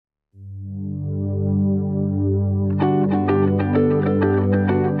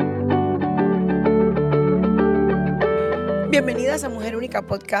Bienvenidas a Mujer, Única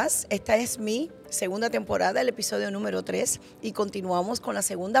podcast. Esta es mi segunda temporada, el episodio número 3, y continuamos con la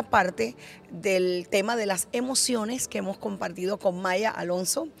segunda parte del tema de las emociones que hemos compartido con Maya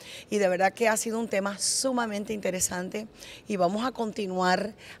Alonzo, y de verdad que ha sido un tema sumamente interesante y vamos a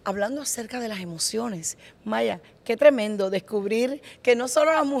continuar hablando acerca de las emociones. Maya, qué tremendo descubrir que no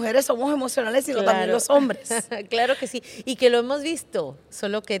solo las mujeres somos emocionales, sino también los hombres. Claro que sí, y que lo hemos visto,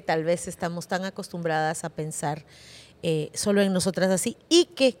 solo que tal vez estamos tan acostumbradas a pensar solo en nosotras así, y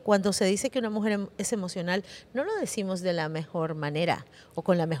que cuando se dice que una mujer es emocional, no lo decimos de la mejor manera o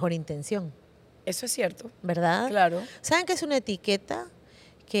con la mejor intención. Eso es cierto. ¿Verdad? Claro. ¿Saben que es una etiqueta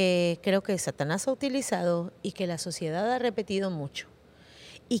que creo que Satanás ha utilizado y que la sociedad ha repetido mucho?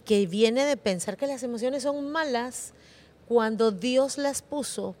 Y que viene de pensar que las emociones son malas cuando Dios las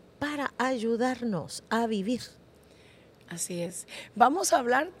puso para ayudarnos a vivir. Así es. Vamos a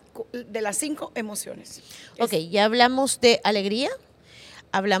hablar de las 5 emociones. Ok, ya hablamos de alegría,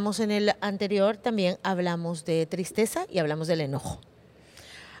 hablamos en el anterior, también hablamos de tristeza y hablamos del enojo.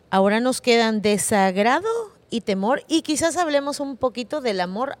 Ahora nos quedan desagrado y temor, y quizás hablemos un poquito del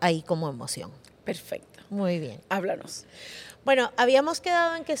amor ahí como emoción. Perfecto. Muy bien. Háblanos. Bueno, habíamos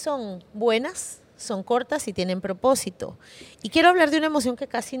quedado en que son buenas, son cortas y tienen propósito. Y quiero hablar de una emoción que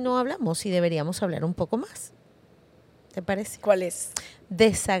casi no hablamos y deberíamos hablar un poco más. ¿Te parece? ¿Cuál es?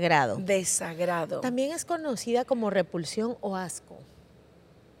 Desagrado. Desagrado. También es conocida como repulsión o asco.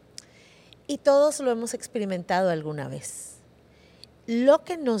 Y todos lo hemos experimentado alguna vez. Lo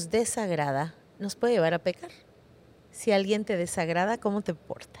que nos desagrada nos puede llevar a pecar. Si alguien te desagrada, ¿cómo te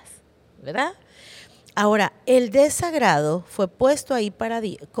portas? ¿Verdad? Ahora, el desagrado fue puesto ahí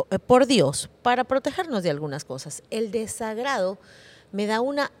por Dios para protegernos de algunas cosas. El desagrado me da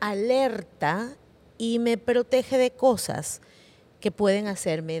una alerta y me protege de cosas que pueden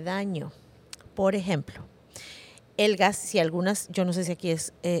hacerme daño. Por ejemplo, el gas, si algunas, yo no sé si aquí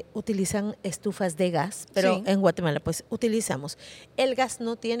utilizan estufas de gas, pero sí, en Guatemala pues utilizamos. El gas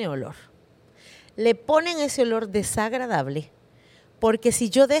no tiene olor. Le ponen ese olor desagradable porque si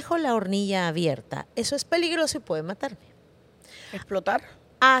yo dejo la hornilla abierta, eso es peligroso y puede matarme. ¿Explotar?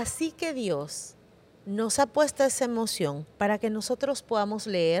 Así que Dios nos ha puesto esa emoción para que nosotros podamos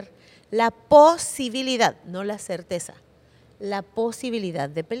leer la posibilidad, no la certeza, la posibilidad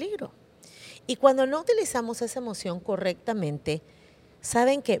de peligro. Y cuando no utilizamos esa emoción correctamente,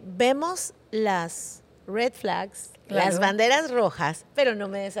 saben que vemos las red flags, claro, las banderas rojas, pero no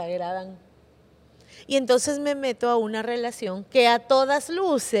me desagradan. Y entonces me meto a una relación que a todas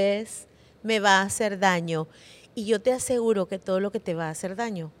luces me va a hacer daño. Y yo te aseguro que todo lo que te va a hacer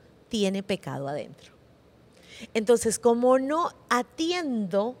daño tiene pecado adentro. Entonces, como no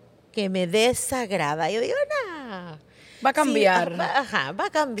atiendo que me desagrada, yo digo, no. Va a cambiar. Sí, va a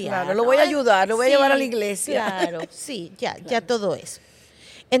cambiar. Claro, lo voy a ayudar, lo voy a llevar a la iglesia. Claro, sí, ya todo eso.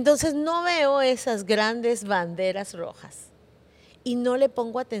 Entonces no veo esas grandes banderas rojas y no le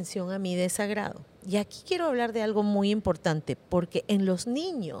pongo atención a mi desagrado. Y aquí quiero hablar de algo muy importante, porque en los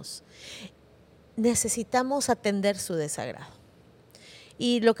niños necesitamos atender su desagrado.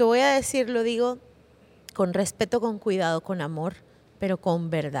 Y lo que voy a decir lo digo con respeto, con cuidado, con amor, pero con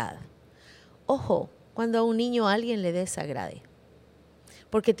verdad. Ojo, cuando a un niño alguien le desagrade,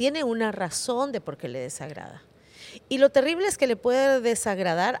 porque tiene una razón de por qué le desagrada. Y lo terrible es que le puede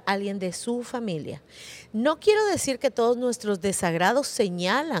desagradar a alguien de su familia. No quiero decir que todos nuestros desagrados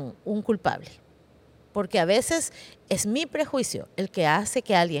señalan un culpable, porque a veces es mi prejuicio el que hace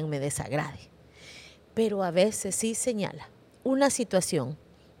que alguien me desagrade, pero a veces sí señala una situación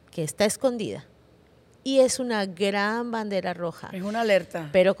que está escondida y es una gran bandera roja. Es una alerta.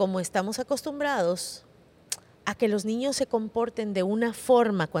 Pero como estamos acostumbrados a que los niños se comporten de una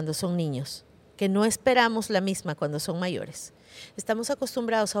forma cuando son niños, que no esperamos la misma cuando son mayores, estamos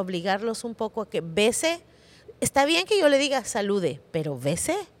acostumbrados a obligarlos un poco a que bese. Está bien que yo le diga salude, pero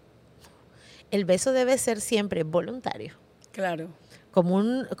bese. El beso debe ser siempre voluntario. Claro. Como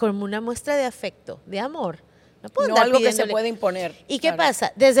una muestra de afecto, de amor. No algo que se puede imponer. ¿Y qué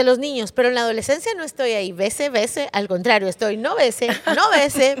pasa? Desde los niños, pero en la adolescencia no estoy ahí, bese, al contrario, estoy no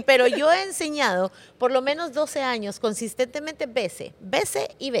bese, pero yo he enseñado por lo menos 12 años consistentemente bese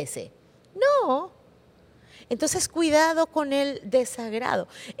y bese. No. Entonces, cuidado con el desagrado.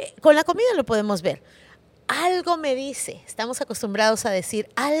 Con la comida lo podemos ver. Algo me dice, estamos acostumbrados a decir,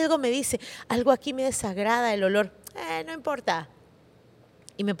 algo me dice, algo aquí me desagrada el olor. No importa.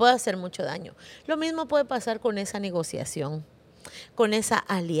 Y me puede hacer mucho daño. Lo mismo puede pasar con esa negociación. con esa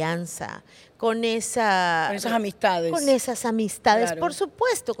alianza, con esas amistades. Con esas amistades, Claro. por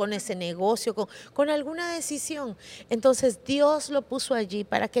supuesto, con ese negocio, con alguna decisión. Entonces Dios lo puso allí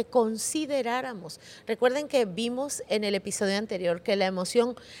para que consideráramos. Recuerden que vimos en el episodio anterior que la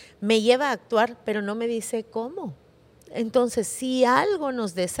emoción me lleva a actuar, pero no me dice cómo. Entonces, si algo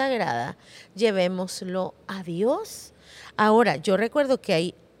nos desagrada, llevémoslo a Dios. Ahora, yo recuerdo que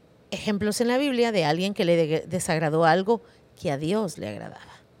hay ejemplos en la Biblia de alguien que le desagradó algo que a Dios le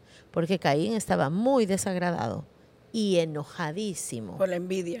agradaba. Porque Caín estaba muy desagradado y enojadísimo. Por la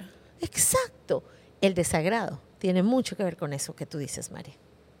envidia. Exacto. El desagrado tiene mucho que ver con eso que tú dices, María.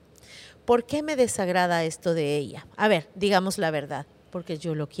 ¿Por qué me desagrada esto de ella? A ver, digamos la verdad. Porque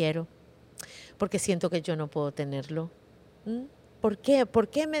yo lo quiero. Porque siento que yo no puedo tenerlo. ¿Por qué? ¿Por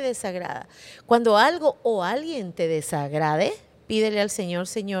qué me desagrada? Cuando algo o alguien te desagrade, pídele al Señor,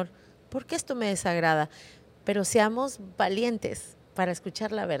 Señor, ¿por qué esto me desagrada? Pero seamos valientes para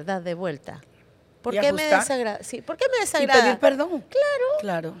escuchar la verdad de vuelta. ¿Por qué me desagrada? Sí, ¿por qué me desagrada? Y pedir perdón. Claro.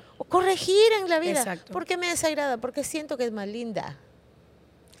 Claro. O corregir en la vida. Exacto. ¿Por qué me desagrada? Porque siento que es más linda.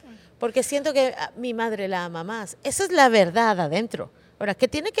 Porque siento que mi madre la ama más. Esa es la verdad adentro. Ahora, ¿qué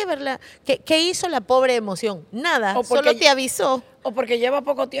tiene que ver qué hizo la pobre emoción? Nada, solo te avisó. O porque lleva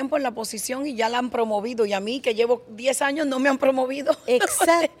poco tiempo en la posición y ya la han promovido. Y a mí, que llevo 10 años, no me han promovido.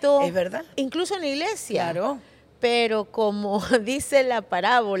 Exacto. Es verdad. Incluso en la iglesia. Claro. Pero como dice la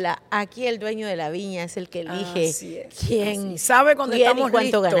parábola, aquí el dueño de la viña es el que elige quién sabe cuando estamos y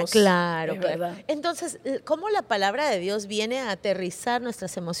cuánto listos. Gana. Claro, es claro. Verdad. Entonces, cómo la palabra de Dios viene a aterrizar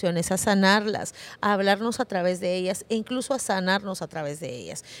nuestras emociones, a sanarlas, a hablarnos a través de ellas e incluso a sanarnos a través de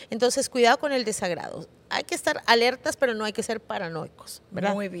ellas. Entonces, cuidado con el desagrado. Hay que estar alertas, pero no hay que ser paranoicos,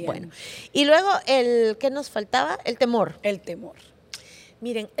 ¿verdad? Muy bien. Bueno, y luego, ¿qué nos faltaba? El temor. El temor.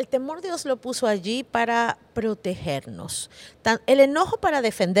 Miren, el temor Dios lo puso allí para protegernos. El enojo para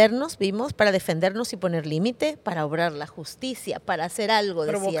defendernos, vimos, para defendernos y poner límite, para obrar la justicia, para hacer algo.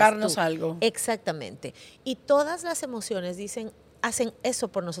 Provocarnos algo. Exactamente. Y todas las emociones hacen eso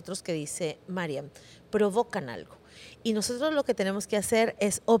por nosotros que dice Mariam, provocan algo. Y nosotros lo que tenemos que hacer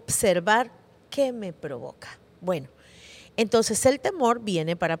es observar qué me provoca. Bueno, entonces el temor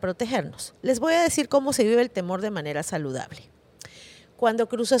viene para protegernos. Les voy a decir cómo se vive el temor de manera saludable. Cuando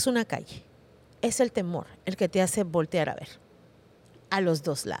cruzas una calle, es el temor el que te hace voltear a ver a los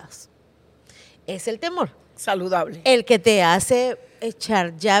dos lados. Es el temor. Saludable. El que te hace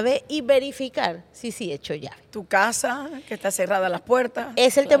echar llave y verificar si sí hecho llave. Tu casa, que está cerrada las puertas.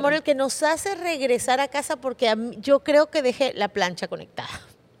 Es el temor el que nos hace regresar a casa porque yo creo que dejé la plancha conectada.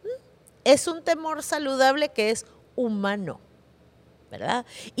 Es un temor saludable que es humano, ¿verdad?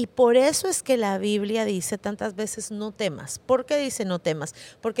 Y por eso es que la Biblia dice tantas veces no temas. ¿Por qué dice no temas?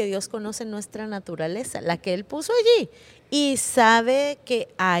 Porque Dios conoce nuestra naturaleza, la que Él puso allí, y sabe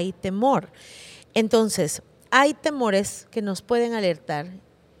que hay temor. Entonces, hay temores que nos pueden alertar,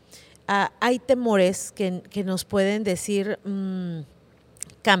 hay temores que nos pueden decir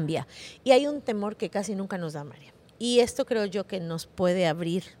cambia, y hay un temor que casi nunca nos da María. Y esto creo yo que nos puede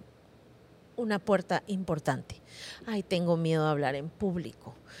abrir una puerta importante. Ay, tengo miedo de hablar en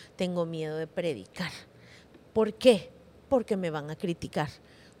público, tengo miedo de predicar. ¿Por qué? Porque me van a criticar,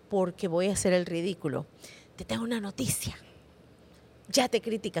 porque voy a hacer el ridículo. Te tengo una noticia. Ya te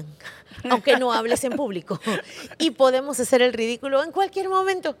critican, aunque no hables en público. Y podemos hacer el ridículo en cualquier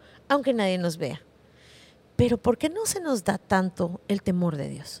momento, aunque nadie nos vea. Pero ¿por qué no se nos da tanto el temor de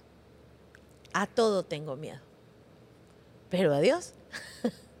Dios? A todo tengo miedo, pero a Dios.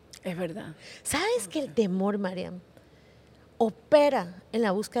 Es verdad. ¿Sabes que el temor, Mariam, opera en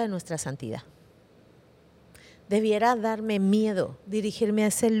la búsqueda de nuestra santidad? Debiera darme miedo dirigirme a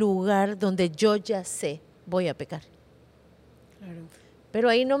ese lugar donde yo ya sé voy a pecar. Claro. Pero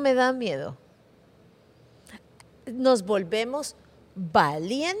ahí no me da miedo. Nos volvemos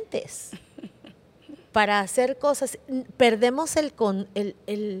valientes para hacer cosas. Perdemos el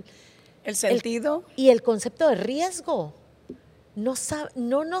sentido. Y el concepto de riesgo.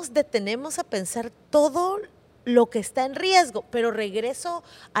 No nos detenemos a pensar todo lo que está en riesgo, pero regreso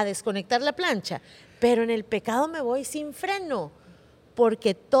a desconectar la plancha. Pero en el pecado me voy sin freno,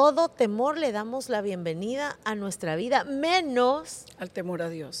 porque todo temor le damos la bienvenida a nuestra vida, menos al temor a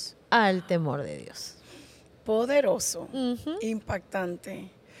Dios. Al temor de Dios. Poderoso,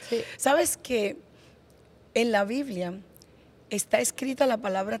 impactante. Sí. ¿Sabes que en la Biblia está escrita la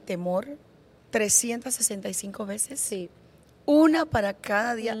palabra temor 365 veces? Sí. Una para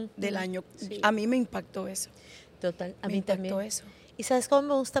cada día del año. Sí. A mí me impactó eso. Total, a me mí impactó también. eso. Y ¿sabes cómo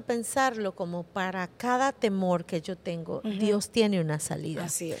me gusta pensarlo? Como para cada temor que yo tengo, Dios tiene una salida.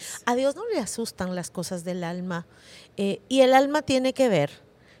 Así es. A Dios no le asustan las cosas del alma. Y el alma tiene que ver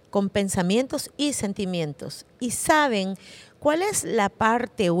con pensamientos y sentimientos. Y saben cuál es la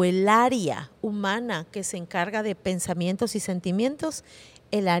parte o el área humana que se encarga de pensamientos y sentimientos,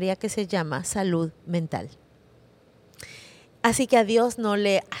 el área que se llama salud mental. Así que a Dios no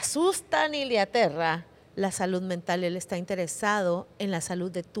le asusta ni le aterra la salud mental. Él está interesado en la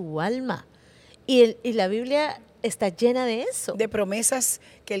salud de tu alma. Y la Biblia está llena de eso. De promesas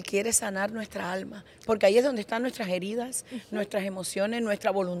que Él quiere sanar nuestra alma. Porque ahí es donde están nuestras heridas, nuestras emociones,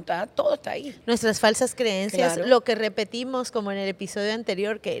 nuestra voluntad, todo está ahí. Nuestras falsas creencias, Claro. lo que repetimos como en el episodio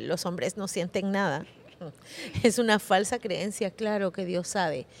anterior, que los hombres no sienten nada. Es una falsa creencia, claro que Dios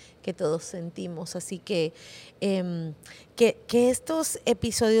sabe que todos sentimos. Así que estos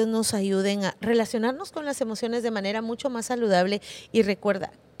episodios nos ayuden a relacionarnos con las emociones de manera mucho más saludable. Y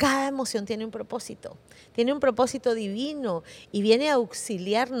recuerda, cada emoción tiene un propósito divino y viene a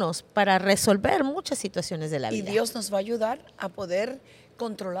auxiliarnos para resolver muchas situaciones de la vida. Y Dios nos va a ayudar a poder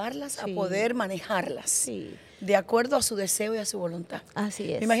controlarlas, a poder manejarlas. Sí. De acuerdo a su deseo y a su voluntad.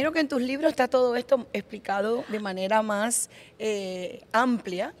 Así es. Me imagino que en tus libros está todo esto explicado de manera más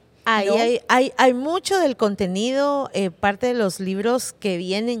amplia. ¿no? Hay mucho del contenido, parte de los libros que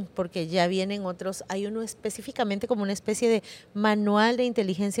vienen, porque ya vienen otros. Hay uno específicamente como una especie de manual de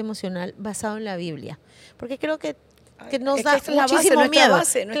inteligencia emocional basado en la Biblia. Porque creo que nos da muchísimo miedo.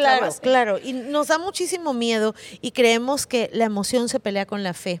 Claro, y nos da muchísimo miedo y creemos que la emoción se pelea con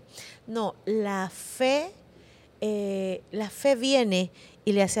la fe. No, la fe viene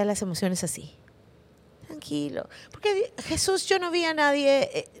y le hace a las emociones así. Tranquilo. Porque Jesús, yo no vi a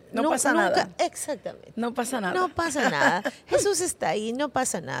nadie. No pasa nada. Exactamente. No pasa nada. No pasa nada. Jesús está ahí, no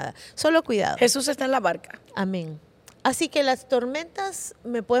pasa nada. Solo cuidado. Jesús está en la barca. Amén. Así que las tormentas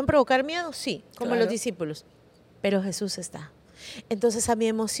me pueden provocar miedo, sí, como Claro. los discípulos. Pero Jesús está. Entonces a mi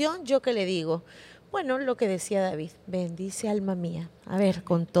emoción, ¿yo qué le digo? Bueno, lo que decía David, bendice alma mía. A ver,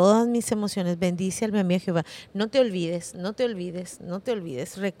 con todas mis emociones, bendice alma mía Jehová. No te olvides, no te olvides, no te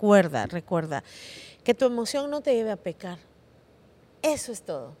olvides. Recuerda que tu emoción no te lleve a pecar. Eso es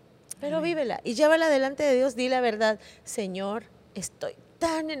todo. Pero vívela y llévala delante de Dios. Di la verdad, Señor, estoy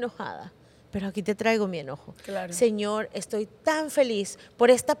tan enojada, pero aquí te traigo mi enojo. Claro. Señor, estoy tan feliz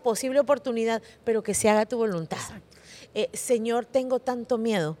por esta posible oportunidad, pero que se haga tu voluntad. Señor, tengo tanto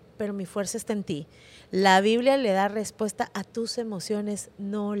miedo, pero mi fuerza está en ti. La Biblia le da respuesta a tus emociones,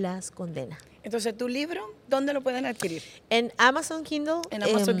 no las condena. Entonces, ¿tu libro dónde lo pueden adquirir? En Amazon Kindle. En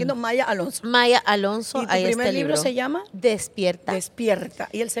Amazon Kindle, Maya Alonso. Maya Alonso. ¿Y tu ahí primer está el libro se llama? Despierta. Despierta.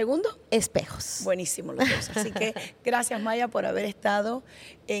 ¿Y el segundo? Espejos. Buenísimo los dos. Así que gracias, Maya, por haber estado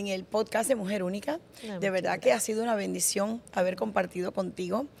en el podcast de Mujer Única. De verdad que ha sido una bendición haber compartido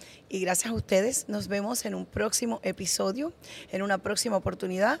contigo. Y gracias a ustedes. Nos vemos en un próximo episodio, en una próxima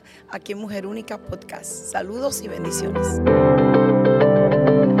oportunidad, aquí en Mujer Única Podcast. Saludos y bendiciones.